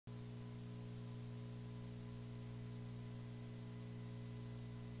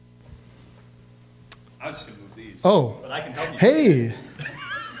I was just going to move these. Oh. But I can help you. Hey.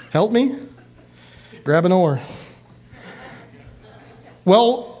 Help me? Grab an oar.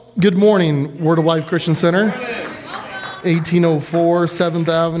 Well, good morning, Word of Life Christian Center. 1804 7th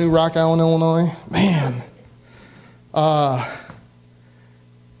Avenue, Rock Island, Illinois. Man.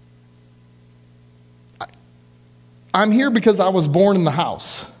 I'm here because I was born in the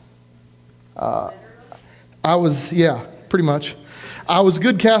house. Pretty much. I was a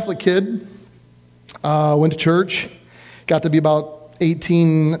good Catholic kid. Went to church. Got to be about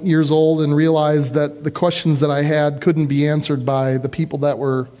 18 years old and realized that the questions that I had couldn't be answered by the people that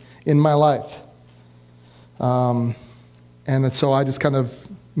were in my life. And so I just kind of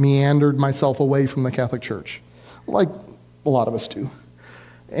meandered myself away from the Catholic Church, like a lot of us do.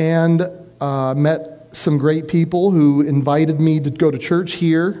 And met some great people who invited me to go to church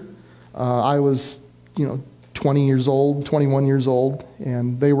here. I was, 20 years old, 21 years old,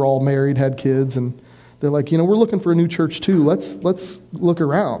 and they were all married, had kids, and they're like, we're looking for a new church too. Let's look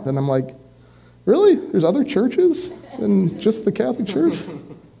around. And I'm like, really? There's other churches than just the Catholic Church?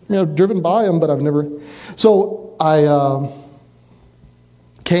 I've driven by them, but I've never. So I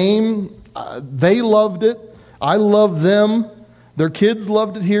came. They loved it. I loved them. Their kids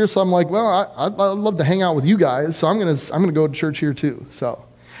loved it here. So I'm like, well, I'd love to hang out with you guys. So I'm gonna go to church here too. So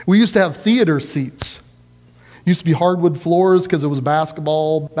we used to have theater seats. Used to be hardwood floors because it was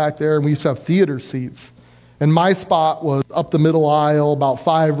basketball back there, and we used to have theater seats. And my spot was up the middle aisle, about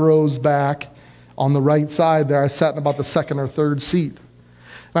 5 rows back on the right side there. I sat in about the second or third seat.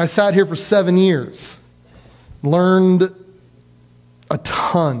 And I sat here for 7 years. Learned a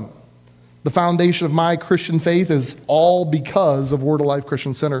ton. The foundation of my Christian faith is all because of Word of Life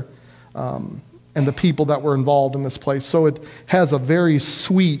Christian Center and the people that were involved in this place. So it has a very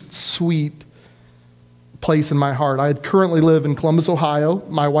sweet, sweet place in my heart. I currently live in Columbus, Ohio.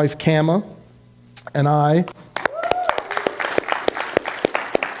 My wife, Kama, and I.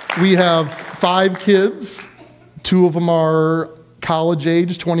 We have 5 kids. 2 of them are college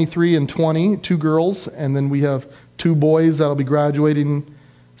age, 23 and 20, 2 girls. And then we have 2 boys that'll be graduating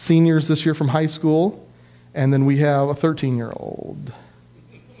seniors this year from high school. And then we have a 13-year-old.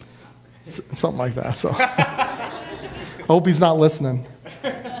 Something like that. So I hope he's not listening.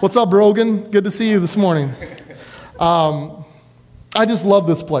 What's up, Brogan? Good to see you this morning. I just love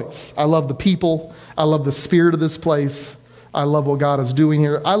this place. I love the people. I love the spirit of this place. I love what God is doing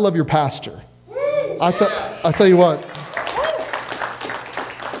here. I love your pastor. I tell you what,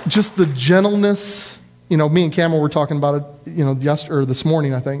 just the gentleness, me and Cameron were talking about it, yesterday or this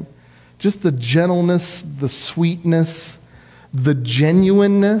morning, I think. Just the gentleness, the sweetness, the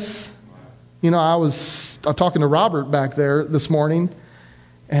genuineness. I was talking to Robert back there this morning,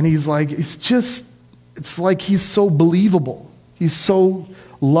 and he's like, it's like he's so believable. He's so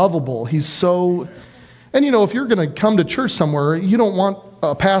lovable. He's so, and if you're going to come to church somewhere, you don't want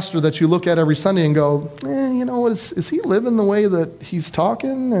a pastor that you look at every Sunday and go, is he living the way that he's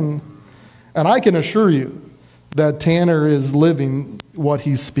talking? And I can assure you that Tanner is living what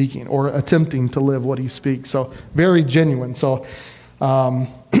he's speaking or attempting to live what he speaks. So very genuine. So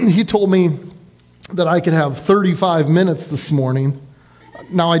he told me that I could have 35 minutes this morning.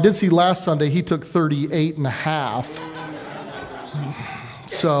 Now, I did see last Sunday he took 38 and a half.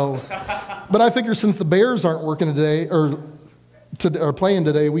 So, but I figure since the Bears aren't working today or playing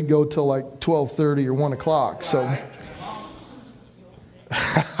today, we'd go till like 12:30 or 1 o'clock. So,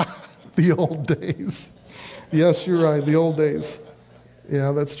 the old days. Yes, you're right. The old days.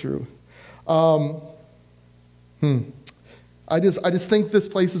 Yeah, that's true. I just think this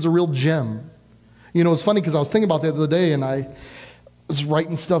place is a real gem. It's funny because I was thinking about that the other day, and I was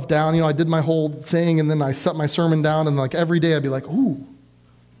writing stuff down. I did my whole thing, and then I set my sermon down, and like every day I'd be like, ooh,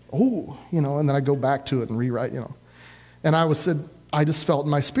 and then I'd go back to it and rewrite, And I just felt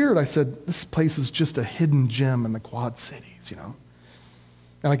in my spirit, I said, this place is just a hidden gem in the Quad Cities,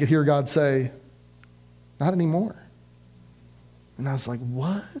 And I could hear God say, not anymore. And I was like,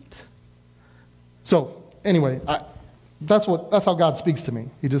 what? So anyway, that's how God speaks to me.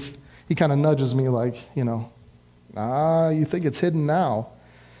 He kind of nudges me like, you think it's hidden now.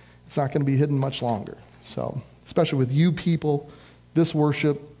 It's not going to be hidden much longer. So, especially with you people, this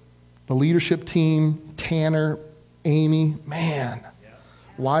worship, the leadership team, Tanner, Amy, man,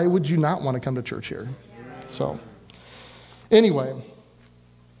 why would you not want to come to church here? So, anyway,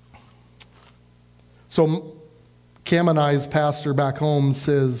 Cam and I's pastor back home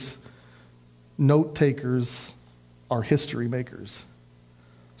says, note takers are history makers.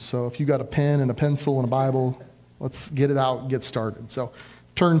 So if you got a pen and a pencil and a Bible, let's get it out and get started. So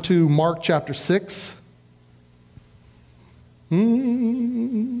turn to Mark chapter 6.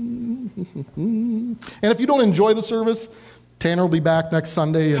 And if you don't enjoy the service, Tanner will be back next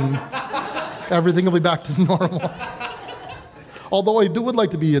Sunday and everything will be back to normal. Although I would like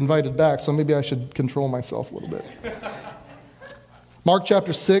to be invited back, so maybe I should control myself a little bit. Mark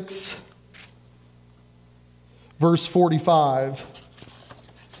chapter 6, verse 45.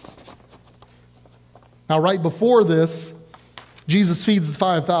 Now, right before this, Jesus feeds the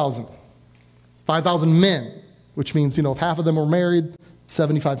 5,000 men, which means, if half of them were married,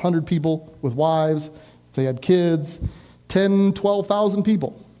 7,500 people with wives, if they had kids, 10, 12,000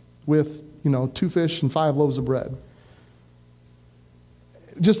 people with, 2 fish and 5 loaves of bread.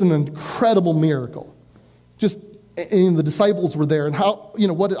 Just an incredible miracle. And the disciples were there, and how,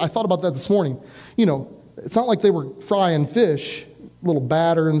 what I thought about that this morning. It's not like they were frying fish, little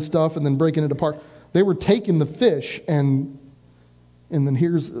batter and stuff, and then breaking it apart. They were taking the fish, and then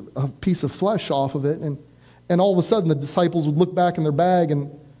here's a piece of flesh off of it, and all of a sudden the disciples would look back in their bag, and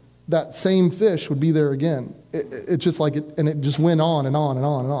that same fish would be there again. It's just like it, and it just went on and on and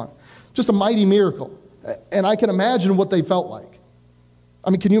on and on. Just a mighty miracle. And I can imagine what they felt like. I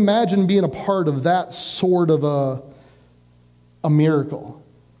mean, can you imagine being a part of that sort of a miracle?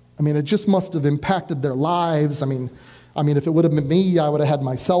 I mean, it just must have impacted their lives. I mean, if it would have been me, I would have had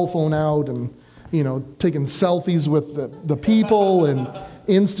my cell phone out and, taking selfies with the people and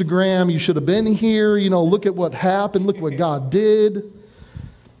Instagram. You should have been here. Look at what happened. Look what God did.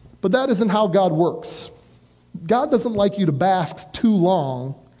 But that isn't how God works. God doesn't like you to bask too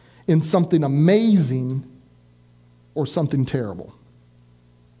long in something amazing or something terrible.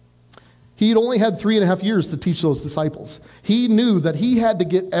 He had only had 3.5 years to teach those disciples. He knew that he had to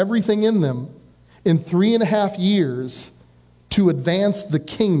get everything in them in 3.5 years to advance the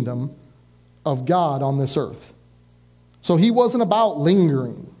kingdom of God on this earth. So he wasn't about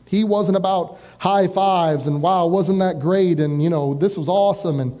lingering. He wasn't about high fives and, wow, wasn't that great? And, this was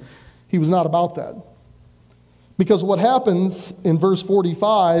awesome. And he was not about that. Because what happens in verse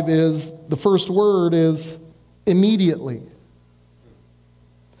 45 is, the first word is immediately.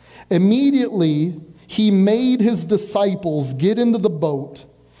 Immediately, he made his disciples get into the boat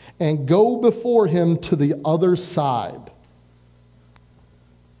and go before him to the other side.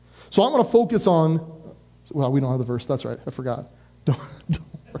 So I'm going to focus on, well, we don't have the verse. That's right. I forgot. Don't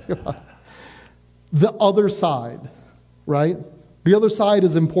worry about it. The other side, right? The other side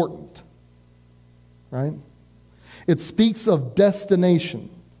is important, right? It speaks of destination.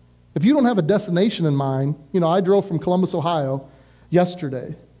 If you don't have a destination in mind, I drove from Columbus, Ohio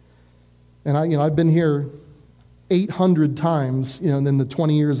yesterday. And I've been here 800 times, in the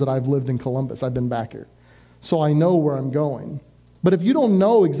 20 years that I've lived in Columbus. I've been back here. So I know where I'm going. But if you don't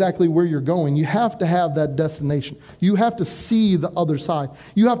know exactly where you're going, you have to have that destination. You have to see the other side.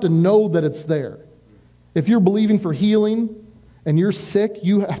 You have to know that it's there. If you're believing for healing and you're sick,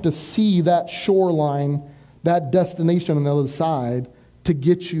 you have to see that shoreline, that destination on the other side to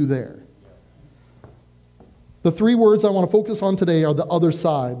get you there. The 3 words I want to focus on today are the other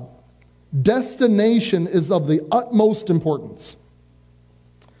side. Destination is of the utmost importance.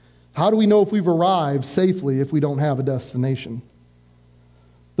 How do we know if we've arrived safely if we don't have a destination?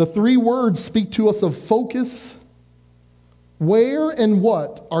 The 3 words speak to us of focus. Where and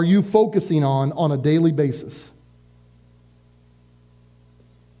what are you focusing on a daily basis?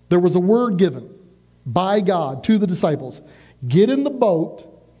 There was a word given by God to the disciples. Get in the boat,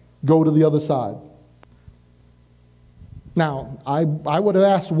 go to the other side. Now, I would have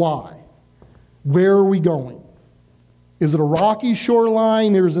asked why. Where are we going? Is it a rocky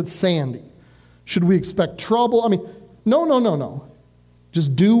shoreline or is it sandy? Should we expect trouble? No.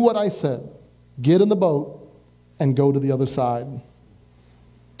 Just do what I said. Get in the boat and go to the other side.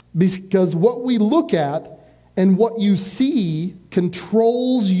 Because what we look at and what you see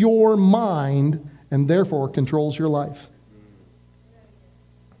controls your mind and therefore controls your life.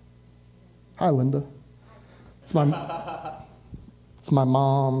 Hi, Linda. It's my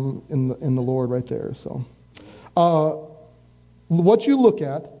mom in the Lord right there. So, what you look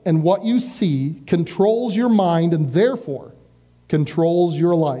at and what you see controls your mind and therefore controls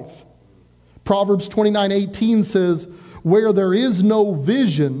your life. Proverbs 29:18 says, "Where there is no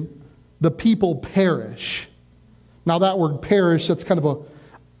vision, the people perish." Now that word perish, that's kind of a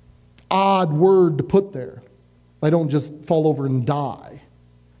odd word to put there. They don't just fall over and die.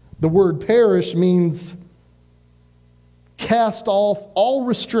 The word perish means cast off all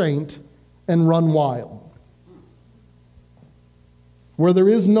restraint and run wild. Where there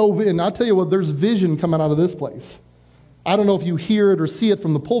is no vision, I'll tell you what, there's vision coming out of this place. I don't know if you hear it or see it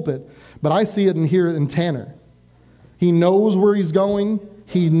from the pulpit, but I see it and hear it in Tanner. He knows where he's going.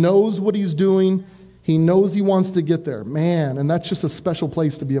 He knows what he's doing. He knows he wants to get there. Man, and that's just a special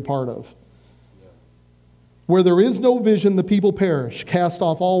place to be a part of. Where there is no vision, the people perish, cast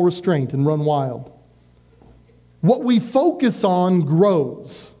off all restraint, and run wild. What we focus on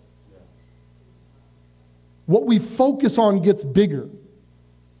grows. What we focus on gets bigger.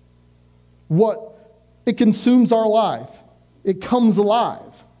 It consumes our life. It comes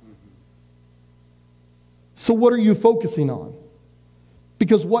alive. So what are you focusing on?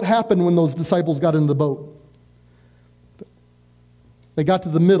 Because what happened when those disciples got in the boat? They got to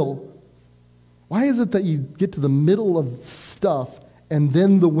the middle. Why is it that you get to the middle of stuff and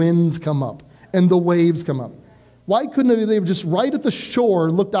then the winds come up and the waves come up? Why couldn't they have just right at the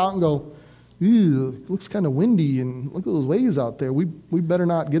shore looked out and go, ew, it looks kind of windy and look at those waves out there. We better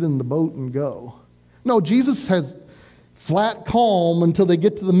not get in the boat and go. No, Jesus has flat calm until they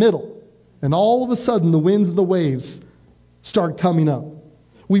get to the middle. And all of a sudden, the winds and the waves start coming up.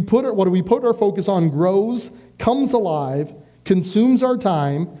 What we put our focus on grows, comes alive, consumes our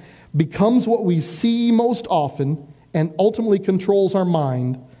time, becomes what we see most often, and ultimately controls our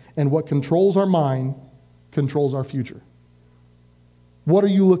mind. And what controls our mind controls our future. What are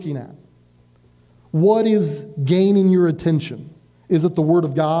you looking at? What is gaining your attention? Is it the Word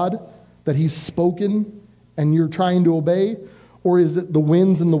of God that He's spoken and you're trying to obey? Or is it the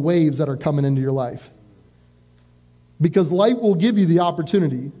winds and the waves that are coming into your life? Because light will give you the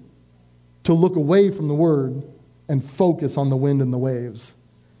opportunity to look away from the Word and focus on the wind and the waves.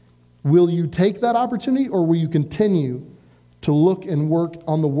 Will you take that opportunity, or will you continue to look and work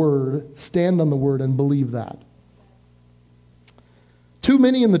on the Word, stand on the Word, and believe that? Too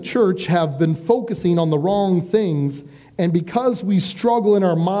many in the church have been focusing on the wrong things, and because we struggle in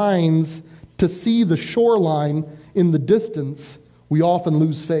our minds to see the shoreline in the distance, we often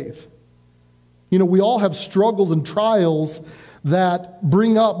lose faith. You know, we all have struggles and trials that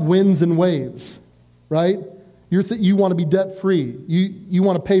bring up winds and waves, right? You want to be debt-free. You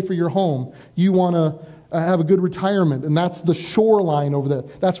want to pay for your home. You want to have a good retirement, and that's the shoreline over there.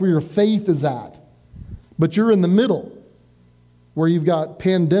 That's where your faith is at. But you're in the middle, where you've got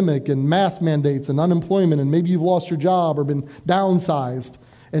pandemic and mask mandates and unemployment, and maybe you've lost your job or been downsized,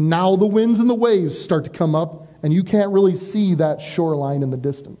 and now the winds and the waves start to come up, and you can't really see that shoreline in the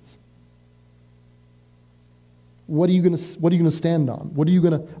distance. What are you going to stand on? What are you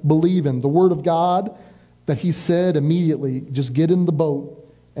going to believe in? The Word of God that He said immediately, just get in the boat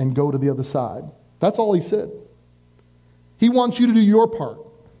and go to the other side. That's all He said. He wants you to do your part,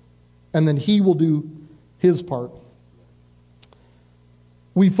 and then He will do His part.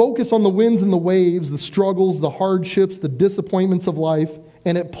 We focus on the winds and the waves, the struggles, the hardships, the disappointments of life,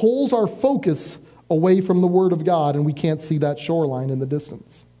 and it pulls our focus away from the Word of God, and we can't see that shoreline in the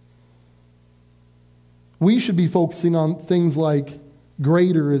distance. We should be focusing on things like,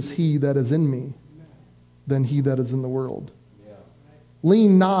 greater is He that is in me than he that is in the world. Yeah.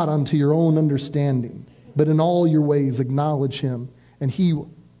 Lean not unto your own understanding, but in all your ways acknowledge Him, and He will.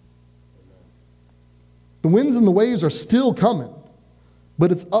 The winds and the waves are still coming,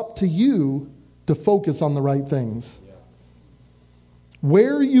 but it's up to you to focus on the right things. Yeah.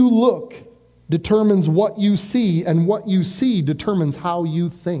 Where you look determines what you see, and what you see determines how you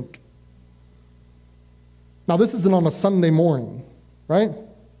think. Now, this isn't on a Sunday morning, right?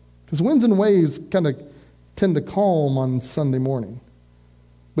 Because winds and waves kind of tend to calm on Sunday morning.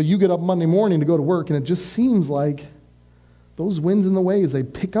 But you get up Monday morning to go to work, and it just seems like those winds and the waves, they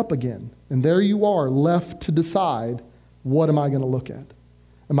pick up again. And there you are, left to decide, what am I going to look at?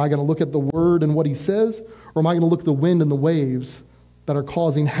 Am I going to look at the Word and what He says? Or am I going to look at the wind and the waves that are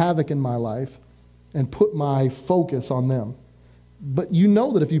causing havoc in my life and put my focus on them? But you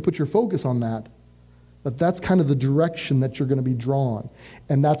know that if you put your focus on that, that's kind of the direction that you're going to be drawn.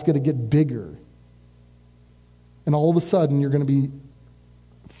 And that's going to get bigger. And all of a sudden, you're going to be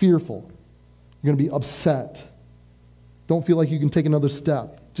fearful. You're going to be upset. Don't feel like you can take another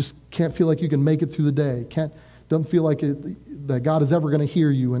step. Just can't feel like you can make it through the day. Don't feel like that God is ever going to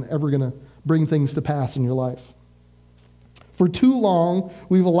hear you and ever going to bring things to pass in your life. For too long,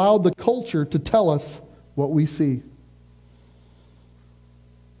 we've allowed the culture to tell us what we see.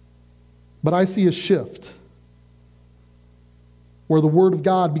 But I see a shift where the Word of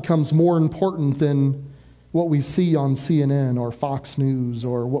God becomes more important than what we see on CNN or Fox News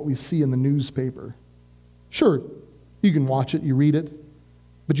or what we see in the newspaper. Sure, you can watch it, you read it,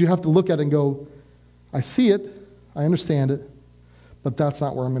 but you have to look at it and go, I see it, I understand it, but that's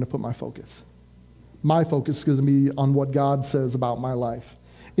not where I'm going to put my focus. My focus is going to be on what God says about my life.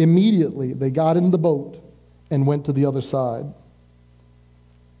 Immediately, they got in the boat and went to the other side.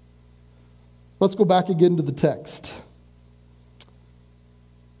 Let's go back again to the text.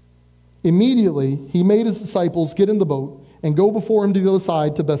 Immediately, he made his disciples get in the boat and go before him to the other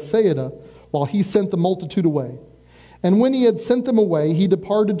side to Bethsaida, while he sent the multitude away. And when he had sent them away, he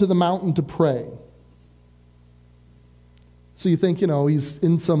departed to the mountain to pray. So you think, he's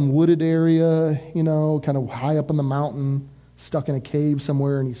in some wooded area, kind of high up on the mountain, stuck in a cave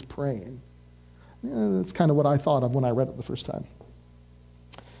somewhere, and he's praying. Yeah, that's kind of what I thought of when I read it the first time.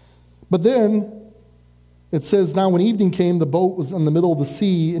 But then it says, now when evening came, the boat was in the middle of the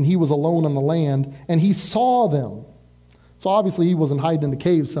sea, and he was alone on the land, and he saw them. So obviously he wasn't hiding in a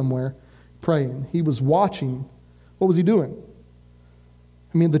cave somewhere praying. He was watching. What was he doing?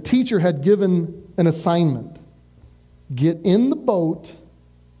 I mean, the teacher had given an assignment. Get in the boat,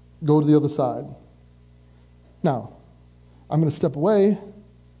 go to the other side. Now, I'm going to step away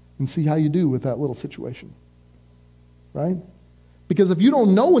and see how you do with that little situation. Right? Because if you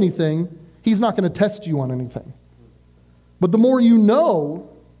don't know anything, he's not going to test you on anything. But the more you know,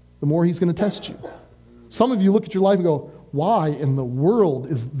 the more he's going to test you. Some of you look at your life and go, why in the world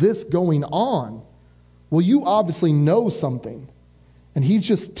is this going on? Well, you obviously know something. And he's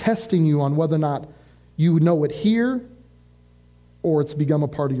just testing you on whether or not you know it here or it's become a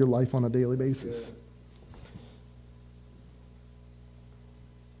part of your life on a daily basis. Good.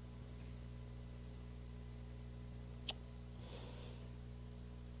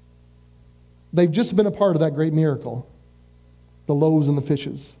 They've just been a part of that great miracle, the loaves and the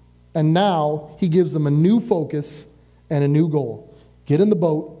fishes. And now he gives them a new focus and a new goal. Get in the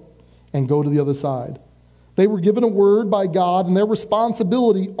boat and go to the other side. They were given a word by God, and their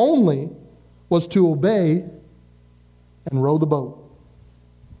responsibility only was to obey and row the boat.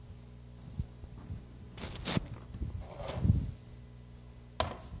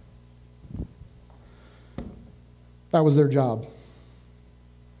 That was their job.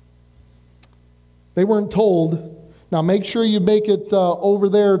 They weren't told, now make sure you make it over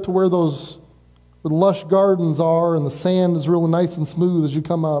there to where those lush gardens are and the sand is really nice and smooth as you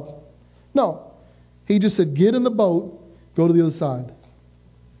come up. No. He just said, get in the boat, go to the other side.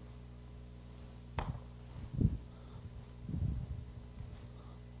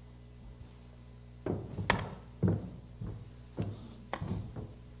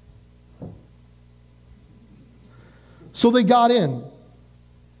 So they got in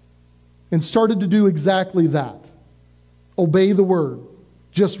and started to do exactly that. Obey the word.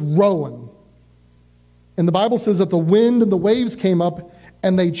 Just rowing. And the Bible says that the wind and the waves came up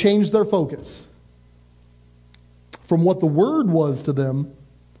and they changed their focus from what the word was to them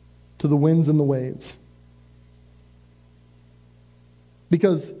to the winds and the waves.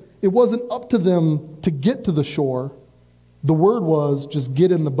 Because it wasn't up to them to get to the shore. The word was just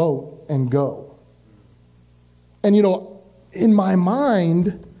get in the boat and go. And in my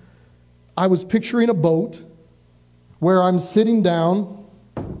mind, I was picturing a boat where I'm sitting down,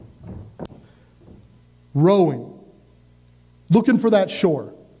 rowing, looking for that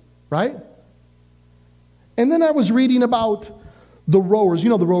shore, right? And then I was reading about the rowers. The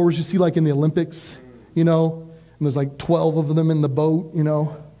rowers you see like in the Olympics, and there's like 12 of them in the boat,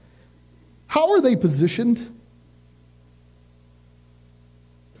 How are they positioned?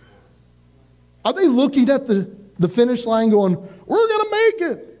 Are they looking at the finish line going, we're going to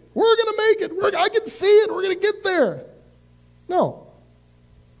make it. We're going to make it. I can see it. We're going to get there. No.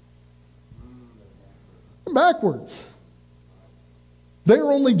 They're backwards.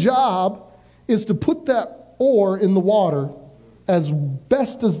 Their only job is to put that oar in the water as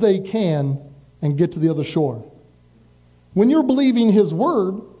best as they can and get to the other shore. When you're believing his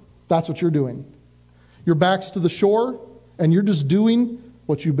word, that's what you're doing. Your back's to the shore, and you're just doing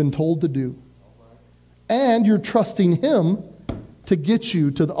what you've been told to do. And you're trusting him to get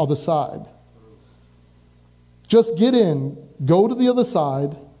you to the other side. Just get in, go to the other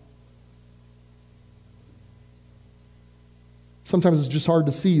side. Sometimes it's just hard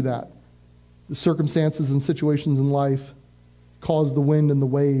to see that. The circumstances and situations in life cause the wind and the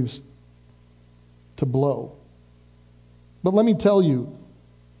waves to blow. But let me tell you,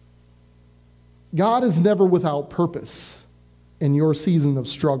 God is never without purpose in your season of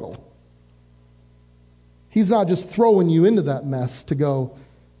struggle. He's not just throwing you into that mess to go,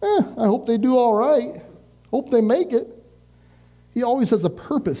 I hope they do all right. Hope they make it. He always has a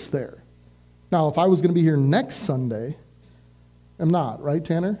purpose there. Now, if I was going to be here next Sunday, I'm not, right,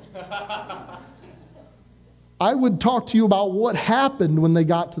 Tanner? I would talk to you about what happened when they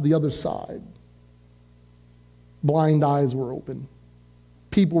got to the other side. Blind eyes were open.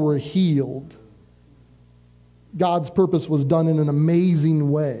 People were healed. God's purpose was done in an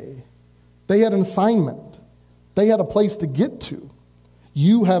amazing way. They had an assignment. They had a place to get to.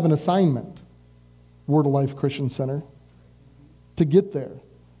 You have an assignment, Word of Life Christian Center, to get there.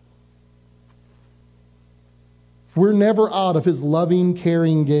 We're never out of his loving,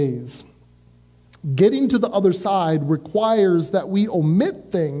 caring gaze. Getting to the other side requires that we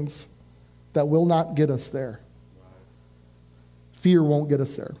omit things that will not get us there. Fear won't get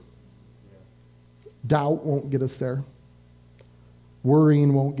us there. Doubt won't get us there.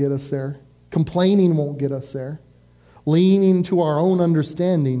 Worrying won't get us there. Complaining won't get us there. Leaning to our own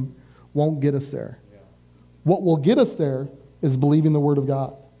understanding won't get us there. What will get us there is believing the Word of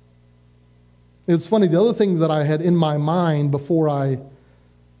God. It's funny, the other thing that I had in my mind before I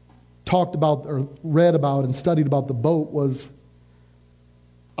talked about or read about and studied about the boat was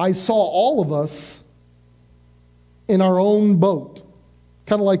I saw all of us in our own boat,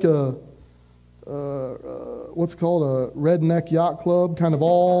 kind of like what's called a redneck yacht club, kind of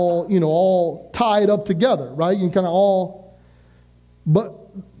all tied up together, right? You kind of all, but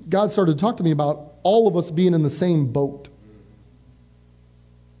God started to talk to me about all of us being in the same boat.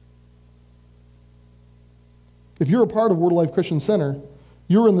 If you're a part of Word of Life Christian Center,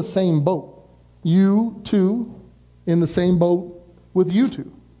 you're in the same boat. You too, in the same boat with you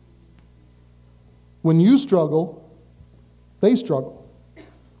two. When you struggle, they struggle.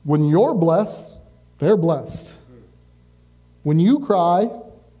 When you're blessed, they're blessed. When you cry,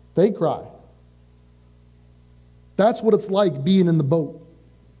 they cry. That's what it's like being in the boat.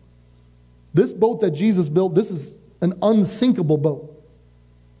 This boat that Jesus built, this is an unsinkable boat.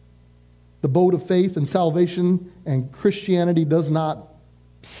 The boat of faith and salvation and Christianity does not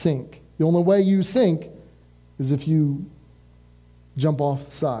sink. The only way you sink is if you jump off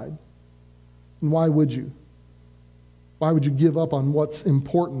the side. And why would you? Why would you give up on what's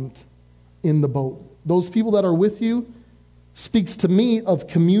important in the boat? Those people that are with you speaks to me of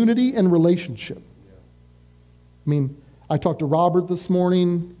community and relationship. I mean, I talked to Robert this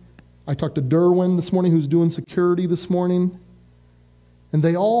morning. I talked to Derwin this morning, who's doing security this morning. And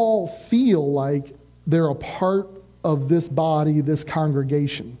they all feel like they're a part of this body, this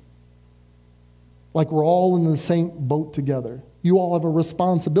congregation. Like we're all in the same boat together. You all have a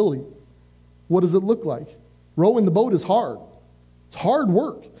responsibility. What does it look like? Rowing the boat is hard. It's hard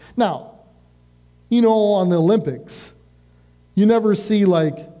work. Now, on the Olympics, you never see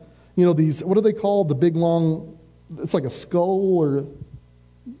these, what are they called? The big long, it's like a skull or,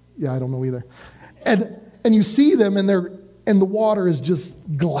 I don't know either. And you see them and the water is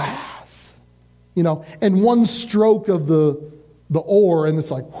just glass, and one stroke of the oar and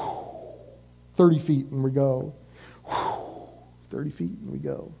it's like, 30 feet and we go, 30 feet and we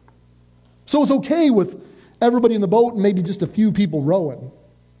go. So it's okay with everybody in the boat and maybe just a few people rowing.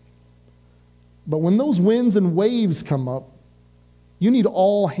 But when those winds and waves come up, you need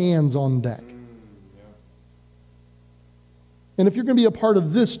all hands on deck. And if you're going to be a part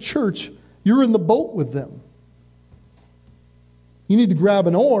of this church, you're in the boat with them. You need to grab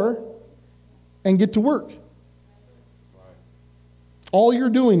an oar and get to work. All you're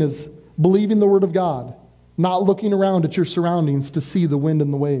doing is believing the Word of God, not looking around at your surroundings to see the wind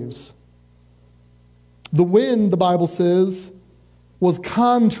and the waves. The wind, the Bible says, was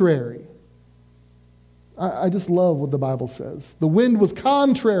contrary. I just love what the Bible says. The wind was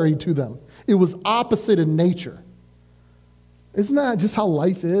contrary to them. It was opposite in nature. Isn't that just how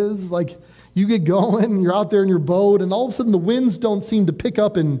life is? Like, you get going, you're out there in your boat, and all of a sudden the winds don't seem to pick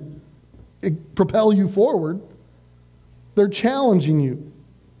up and propel you forward. They're challenging you.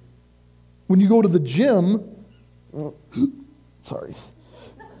 When you go to the gym,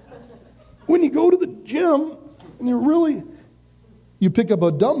 when you go to the gym and you pick up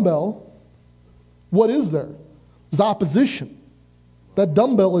a dumbbell, what is there? There's opposition. That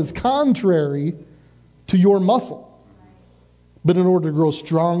dumbbell is contrary to your muscle. But in order to grow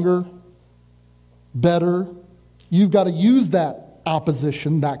stronger, better, you've got to use that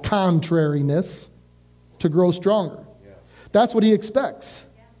opposition, that contrariness, to grow stronger. That's what he expects.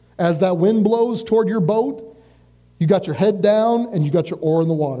 As that wind blows toward your boat, you got your head down and you got your oar in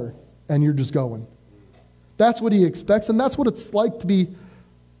the water, and you're just going. That's what he expects, and that's what it's like to be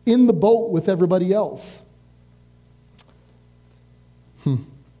in the boat with everybody else.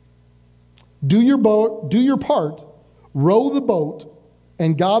 Do your part, row the boat,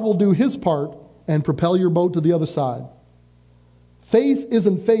 and God will do his part and propel your boat to the other side. Faith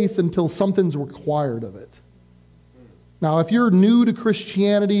isn't faith until something's required of it. Now, if you're new to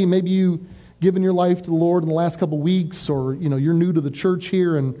Christianity, maybe you've given your life to the Lord in the last couple of weeks, or you're new to the church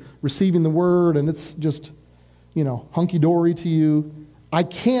here and receiving the Word, and it's just hunky-dory to you, I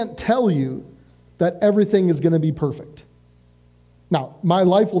can't tell you that everything is going to be perfect. Now, my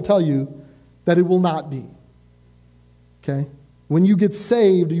life will tell you that it will not be. Okay? When you get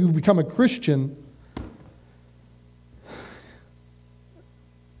saved, you become a Christian,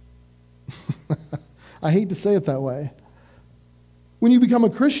 I hate to say it that way. When you become a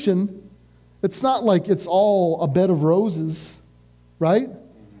Christian, it's not like it's all a bed of roses, right?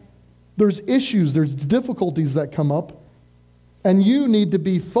 There's issues, there's difficulties that come up, and you need to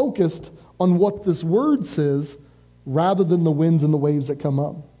be focused on what this word says rather than the winds and the waves that come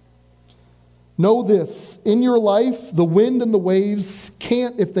up. Know this, in your life, the wind and the waves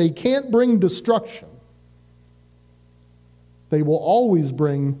if they can't bring destruction, they will always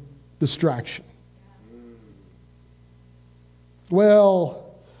bring distraction.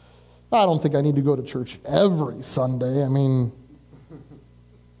 Well, I don't think I need to go to church every Sunday. I mean,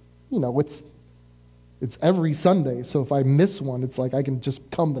 it's every Sunday, so if I miss one, it's like I can just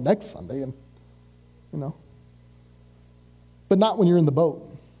come the next Sunday and, But not when you're in the boat.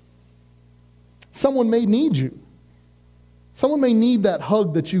 Someone may need you. Someone may need that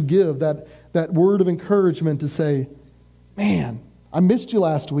hug that you give, that word of encouragement to say, man, I missed you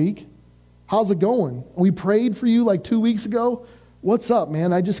last week. How's it going? We prayed for you like 2 weeks ago. What's up,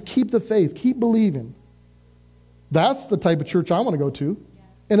 man? I just keep the faith. Keep believing. That's the type of church I want to go to.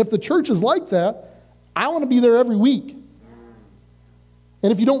 And if the church is like that, I want to be there every week.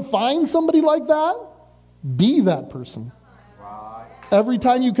 And if you don't find somebody like that, be that person. Every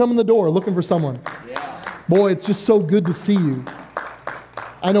time you come in the door looking for someone. Boy, it's just so good to see you.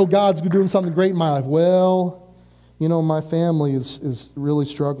 I know God's doing something great in my life. Well, my family is really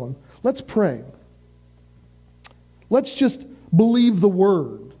struggling. Let's pray. Let's just believe the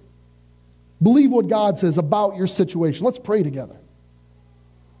word. Believe what God says about your situation. Let's pray together.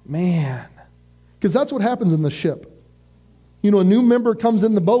 Man. Because that's what happens in the ship. A new member comes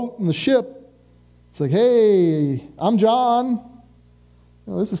in the boat, in the ship. It's like, hey, I'm John.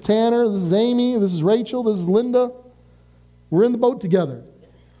 This is Tanner. This is Amy. This is Rachel. This is Linda. We're in the boat together.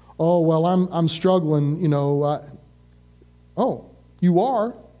 Oh, well, I'm struggling, oh, you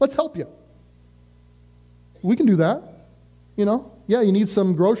are? Let's help you. We can do that. Yeah, you need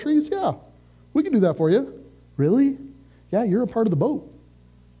some groceries? Yeah, we can do that for you. Really? Yeah, you're a part of the boat.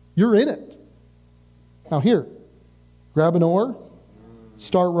 You're in it. Now here, grab an oar,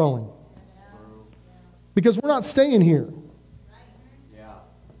 start rowing. Because we're not staying here.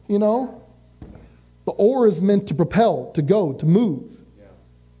 The oar is meant to propel, to go, to move.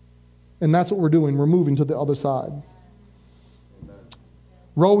 And that's what we're doing. We're moving to the other side.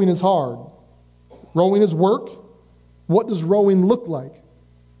 Rowing is hard. Rowing is work. What does rowing look like?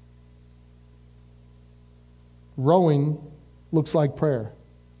 Rowing looks like prayer.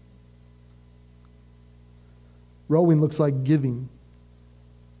 Rowing looks like giving.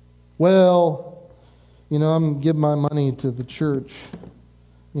 Well, I'm giving my money to the church.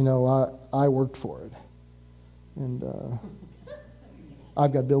 I worked for it. And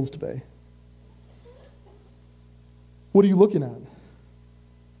I've got bills to pay. What are you looking at?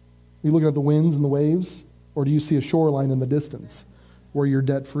 Are you looking at the winds and the waves? Or do you see a shoreline in the distance where you're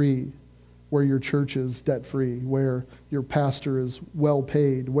debt-free, where your church is debt-free, where your pastor is well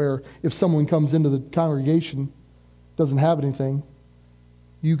paid, where if someone comes into the congregation, doesn't have anything,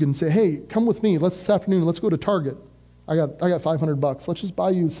 you can say, hey, come with me. This afternoon, let's go to Target. I got $500. Let's just buy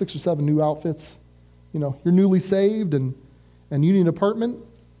you 6 or 7 new outfits. You're newly saved and you need an apartment.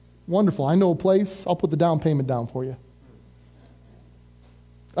 Wonderful. I know a place. I'll put the down payment down for you.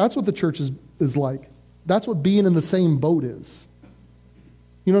 That's what the church is like. That's what being in the same boat is.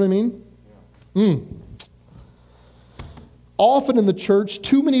 You know what I mean? Often in the church,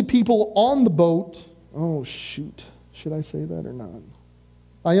 too many people on the boat. Oh, shoot. Should I say that or not?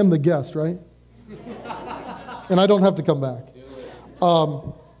 I am the guest, right? And I don't have to come back.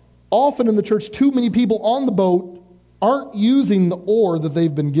 Often in the church, too many people on the boat aren't using the oar that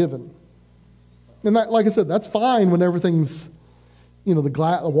they've been given. And that, like I said, that's fine when everything's,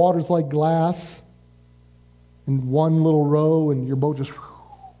 the water's like glass in one little row and your boat just...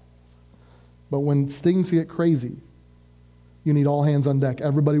 But when things get crazy, you need all hands on deck.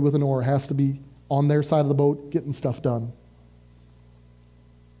 Everybody with an oar has to be on their side of the boat getting stuff done.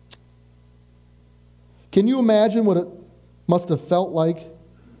 Can you imagine what it must have felt like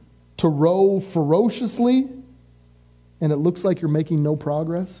to row ferociously and it looks like you're making no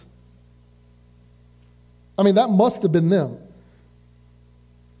progress? I mean, that must have been them.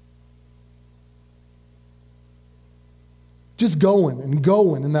 Just going and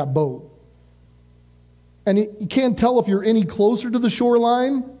going in that boat. And you can't tell if you're any closer to the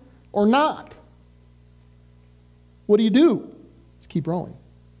shoreline or not. What do? Just keep rowing.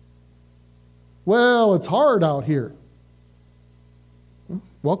 Well, it's hard out here.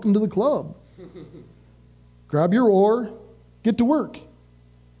 Welcome to the club. Grab your oar, get to work.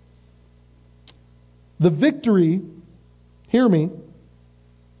 The victory, hear me,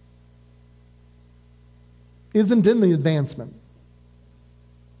 isn't in the advancement.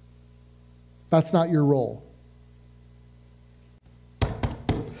 That's not your role.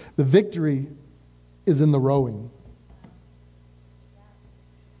 The victory is in the rowing.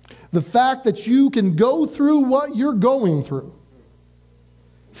 The fact that you can go through what you're going through,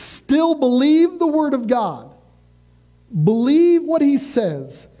 still believe the Word of God, believe what He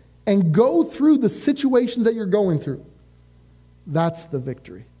says, and go through the situations that you're going through, that's the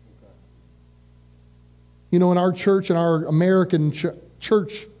victory. You know, in our church, in our American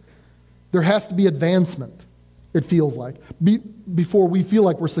church, there has to be advancement, it feels like, before we feel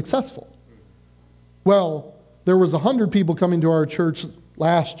like we're successful. Well, there was 100 people coming to our church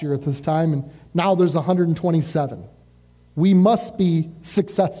last year at this time, and now there's 127. We must be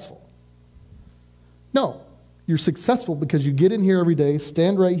successful. No, you're successful because you get in here every day,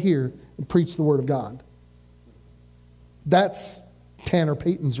 stand right here, and preach the Word of God. That's Tanner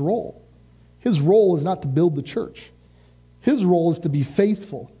Payton's role. His role is not to build the church. His role is to be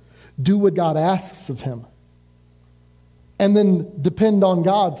faithful, do what God asks of him, and then depend on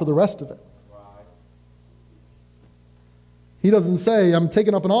God for the rest of it. He doesn't say, I'm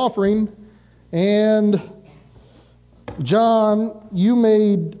taking up an offering, and John, you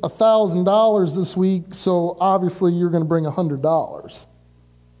made $1,000 this week, so obviously you're going to bring $100.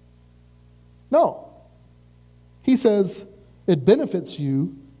 No. He says, it benefits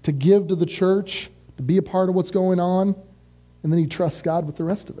you to give to the church, to be a part of what's going on, and then he trusts God with the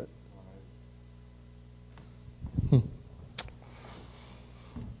rest of it.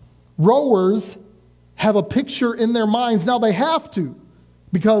 Rowers have a picture in their minds. Now they have to,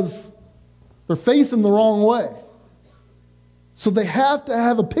 because they're facing the wrong way. So they have to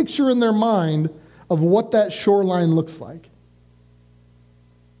have a picture in their mind of what that shoreline looks like.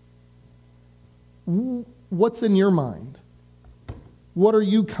 What's in your mind? What are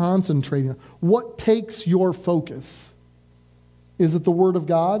you concentrating on? What takes your focus? Is it the Word of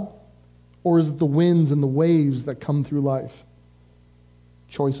God, or is it the winds and the waves that come through life?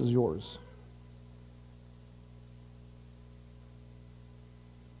 Choice is yours.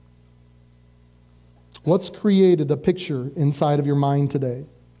 What's created a picture inside of your mind today?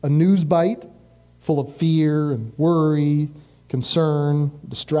 A news bite full of fear and worry, concern,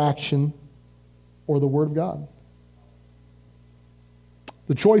 distraction, or the Word of God?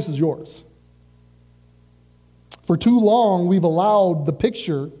 The choice is yours. For too long, we've allowed the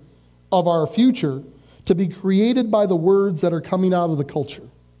picture of our future to be created by the words that are coming out of the culture.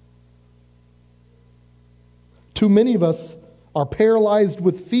 Too many of us are paralyzed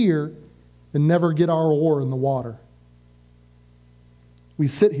with fear and never get our oar in the water. We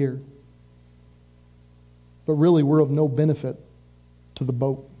sit here, but really we're of no benefit to the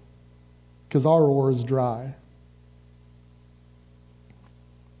boat because our oar is dry.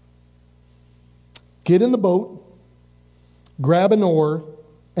 Get in the boat, grab an oar,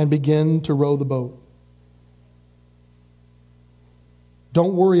 and begin to row the boat.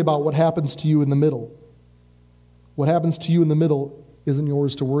 Don't worry about what happens to you in the middle. What happens to you in the middle isn't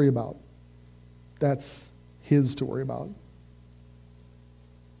yours to worry about. That's His to worry about.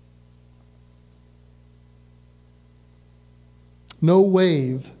 No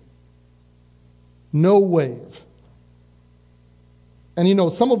wave. And you know,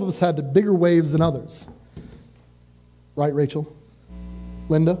 some of us had bigger waves than others. Right, Rachel?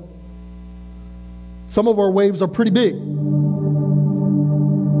 Linda? Some of our waves are pretty big.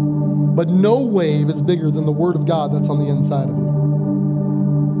 But no wave is bigger than the Word of God that's on the inside of you.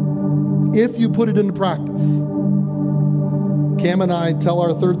 If you put it into practice. Cam and I tell our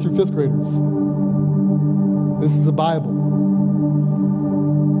 3rd through 5th graders, this is the Bible.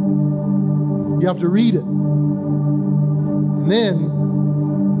 You have to read it. And then,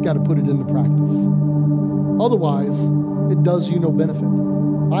 you got to put it into practice. Otherwise, it does you no benefit.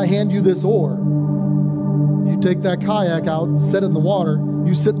 I hand you this oar. You take that kayak out, set it in the water.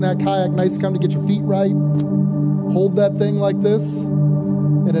 You sit in that kayak nice time to get your feet right. Hold that thing like this,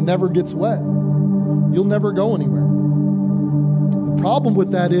 and it never gets wet. You'll never go anywhere. The problem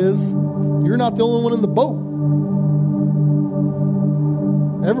with that is you're not the only one in the boat.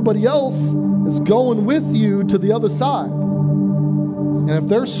 Everybody else is going with you to the other side. And if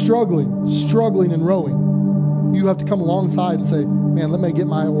they're struggling and rowing, you have to come alongside and say, man, let me get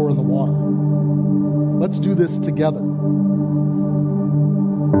my oar in the water. Let's do this together.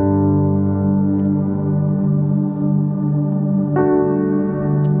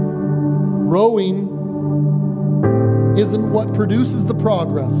 Rowing isn't what produces the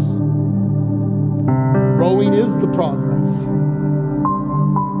progress. Rowing is the progress.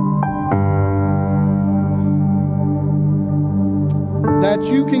 That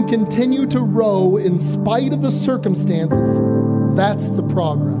that you can continue to row in spite of the circumstances, that's the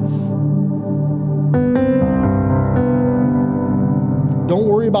progress. Don't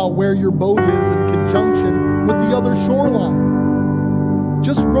worry about where your boat is in conjunction with the other shoreline.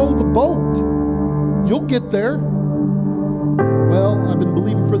 Just row the boat. You'll get there. Well, I've been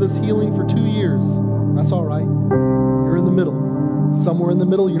believing for this healing for 2 years. That's all right. You're in the middle. Somewhere in the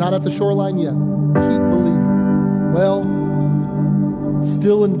middle. You're not at the shoreline yet. Keep believing. Well,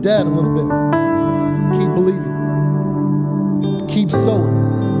 still in debt a little bit. Keep believing. Keep sowing.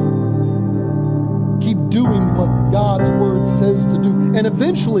 Keep doing what God's word says to do. And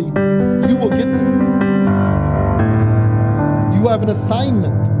eventually, you will get there. You have an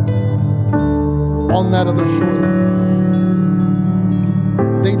assignment on that other shoreline.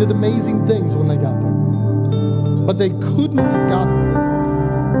 They did amazing things when they got there. But they couldn't have got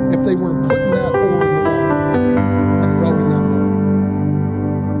there if they weren't putting that oar in the water and rowing that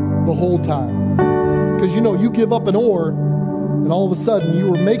boat the whole time. Because you give up an oar, and all of a sudden you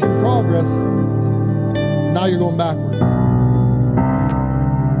were making progress. Now you're going backwards.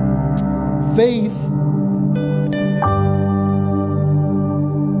 Faith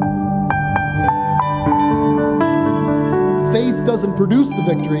doesn't produce the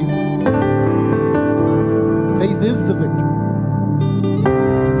victory. Faith is the victory.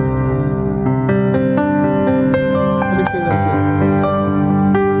 Let me say that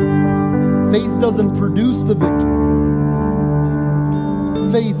again. Faith doesn't produce the victory.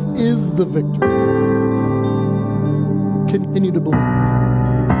 Faith is the victory. Continue to believe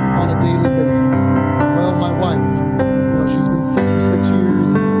on a daily basis. Well, my wife, she's been sick for 6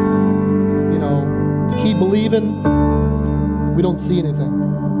 years. Keep believing. We don't see anything.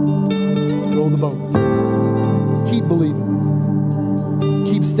 Row the boat. Keep believing.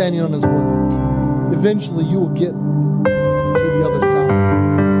 Keep standing on His word. Eventually, you will get to the other side.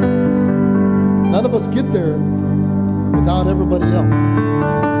 None of us get there without everybody else.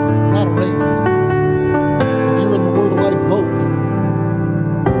 It's not a race.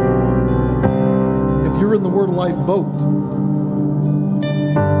 If you're in the Word of Life boat,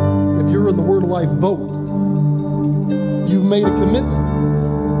 if you're in the Word of Life boat, you've made a commitment.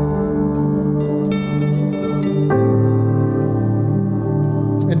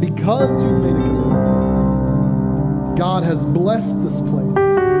 And because you've made a commitment, God has blessed this place,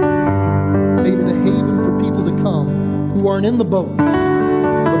 made it a haven for people to come who aren't in the boat,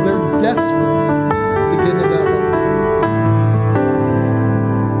 but they're desperate to get into that boat.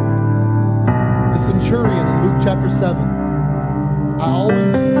 The centurion in Luke chapter 7.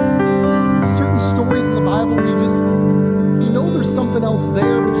 Certain stories in the Bible where there's something else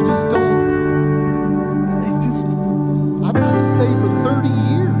there, but you just don't. I've been saved for 30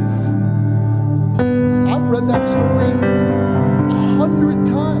 years. I've read that story 100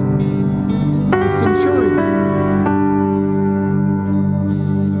 times. The centurion.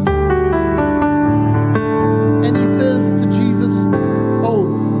 And he says to Jesus, "Oh,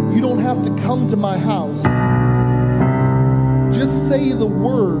 you don't have to come to my house. Just say the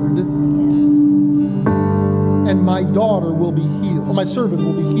word, and my daughter will be healed, or my servant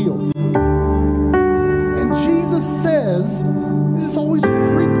will be healed." And Jesus says, it has always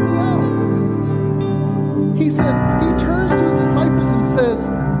freaked me out. He turns to his disciples and says,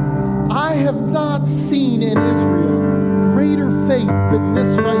 "I have not seen in Israel greater faith than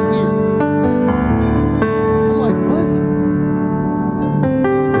this right here." I'm like, what?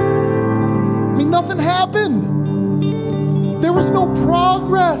 Nothing happened. There was no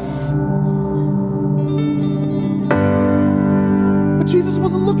progress. Jesus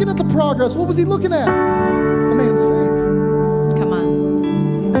wasn't looking at the progress. What was he looking at? The man's faith. Come on.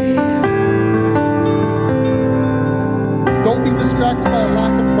 Don't be distracted by a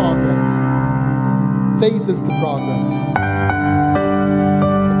lack of progress. Faith is the progress.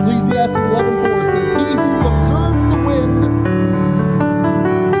 Ecclesiastes 11:4 says, "He who observes the wind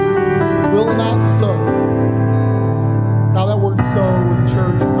will not sow." Now that word sow in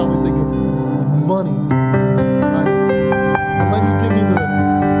church, you probably think of money.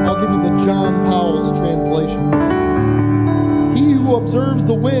 I'll give you the John Pauwels translation. "He who observes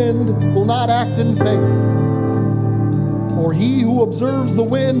the wind will not act in faith, or he who observes the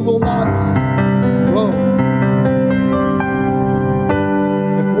wind will not row."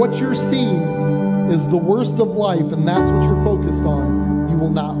 If what you're seeing is the worst of life and that's what you're focused on, you will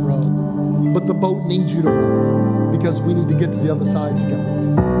not row. But the boat needs you to row because we need to get to the other side together.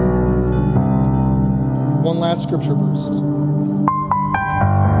 One last scripture verse.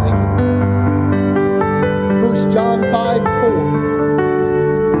 Thank you. 1 John 5:4.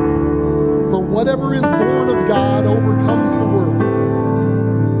 "For whatever is born of God overcomes the world.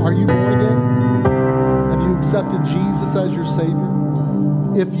 Are you born again? Have you accepted Jesus as your Savior?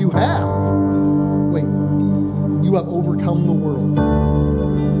 If you have, wait, you have overcome the world.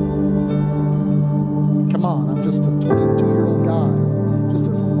 Come on, I'm just a 22-year-old guy, just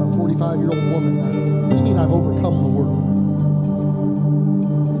a 45-year-old woman. What do you mean I've overcome the world?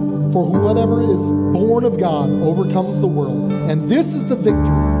 For whoever is born of God overcomes the world. And this is the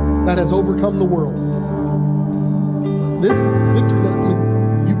victory that has overcome the world. This is the victory that,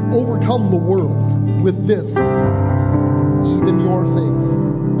 you've overcome the world with this, even your faith.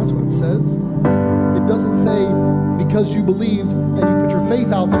 That's what it says. It doesn't say because you believed and you put your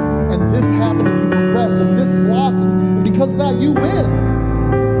faith out there and this happened and you progressed and this blossomed and because of that you win.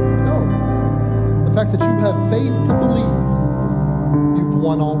 No. The fact that you have faith to believe, you've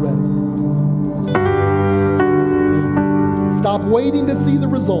won already. Stop waiting to see the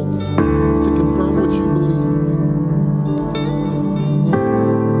results to confirm what you believe.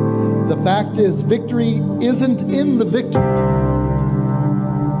 The fact is, victory isn't in the victory.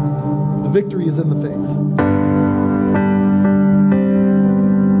 The victory is in the faith.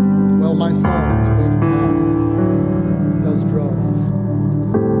 Well, my son is away from God. He does drugs. He's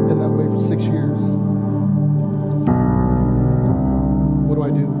been that way for 6 years. What do I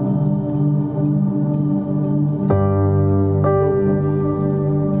do?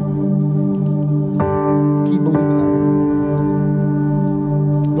 Keep believing that.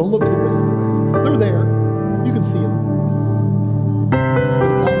 Don't look at the wins and the ways. They're there. You can see them.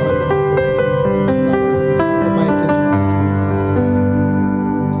 But it's not what I put my focus on. It's not what I put my attention on.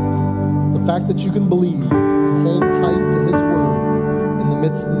 The fact that you can believe and hold tight to His word in the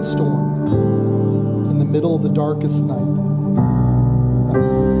midst of the storm, in the middle of the darkest night,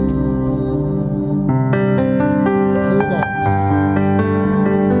 that's the victory. Hold on.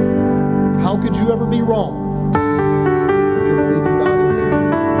 How could you ever be wrong if you're believing God in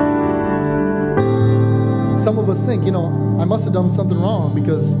faith? Some of us think, I must have done something wrong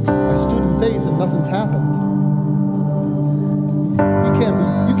because I stood in faith and nothing's happened.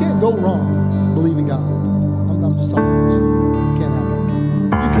 You can't go wrong believing God. I'm just sorry. It just can't happen.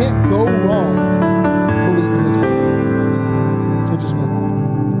 You can't go wrong believing His word. It just won't happen.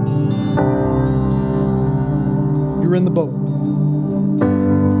 You're in the boat.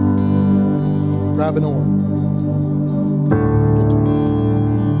 Grab an oar. Get to work.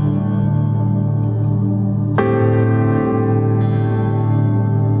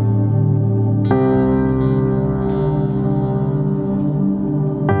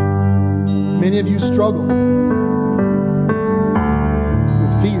 Many of you struggle with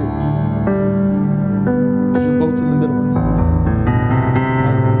fear because your boat's in the middle.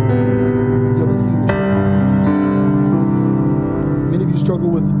 You haven't seen the shore. Many of you struggle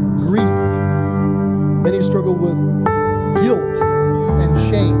with grief. Many struggle with guilt and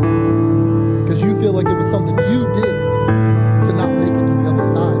shame because you feel like it was something you did to not make it to the other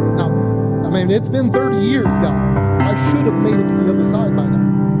side. But now, it's been 30 years, God. I should have made it to the other side by now.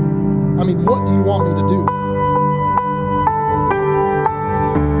 What do you want me to do?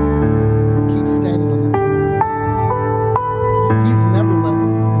 Keep standing on that. He's never let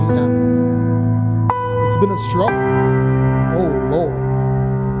me down. It's been a struggle. Oh, Lord.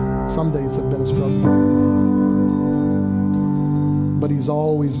 Some days have been a struggle. But He's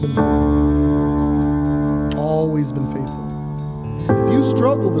always been faithful. Always been faithful. If you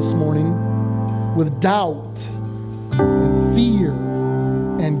struggle this morning with doubt and fear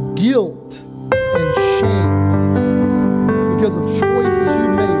and guilt and shame because of choices you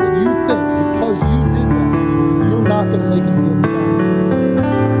made and you think because you did that, you're not going to make it to the other side.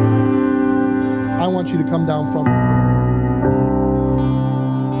 I want you to come down from it.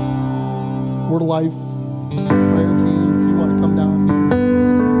 Word of Life prayer team, if you want to come down here,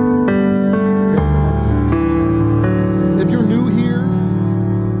 prepare your hearts. If you're new here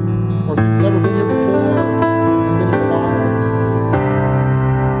or if you've never been here before and been here a while,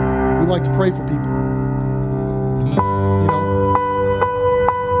 we like to pray for people.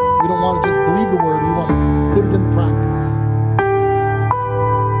 We don't want to just believe the word, we want to put it into practice.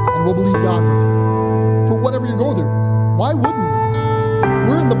 And we'll believe God with you for whatever you're going through. Why wouldn't we?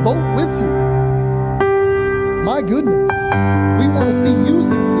 We're in the boat with you. My goodness, we want to see you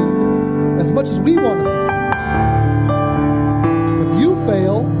succeed as much as we want to succeed. If you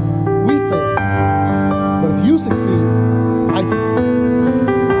fail, we fail. But if you succeed, I succeed.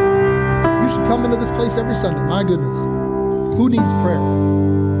 You should come into this place every Sunday. My goodness. Who needs prayer?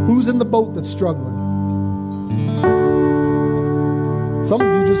 Who's in the boat that's struggling? Some of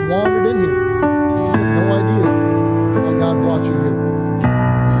you just wandered in here. You have no idea how God brought you here.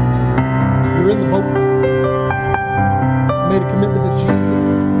 You're in the boat. Made a commitment to Jesus.